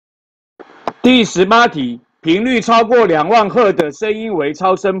第18题，频率超过2万赫的声音为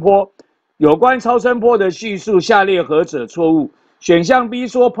超声波。有关超声波的叙述，下列何者错误？选项 B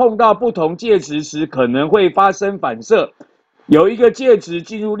说碰到不同介质时可能会发生反射，有一个介质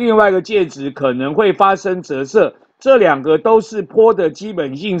进入另外一个介质可能会发生折射，这两个都是波的基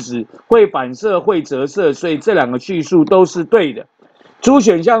本性质，会反射会折射，所以这两个叙述都是对的。主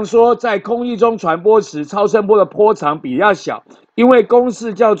选项说，在空气中传播时，超声波的波长比较小，因为公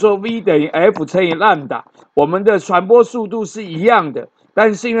式叫做 V 等于 F 乘以兰达，我们的传播速度是一样的，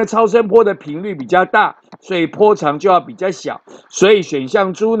但是因为超声波的频率比较大，所以波长就要比较小，所以选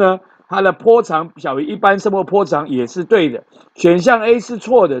项猪呢，它的波长小于一般声波波长也是对的。选项 A 是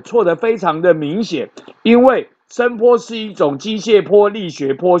错的，错的非常的明显，因为声波是一种机械波、力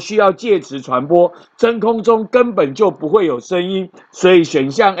学波，需要介质传播，真空中根本就不会有声音，所以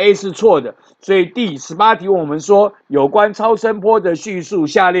选项 A 是错的。所以第18题我们说有关超声波的叙述，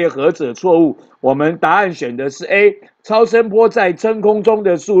下列何者错误？我们答案选的是 A， 超声波在真空中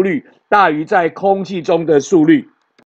的速率大于在空气中的速率。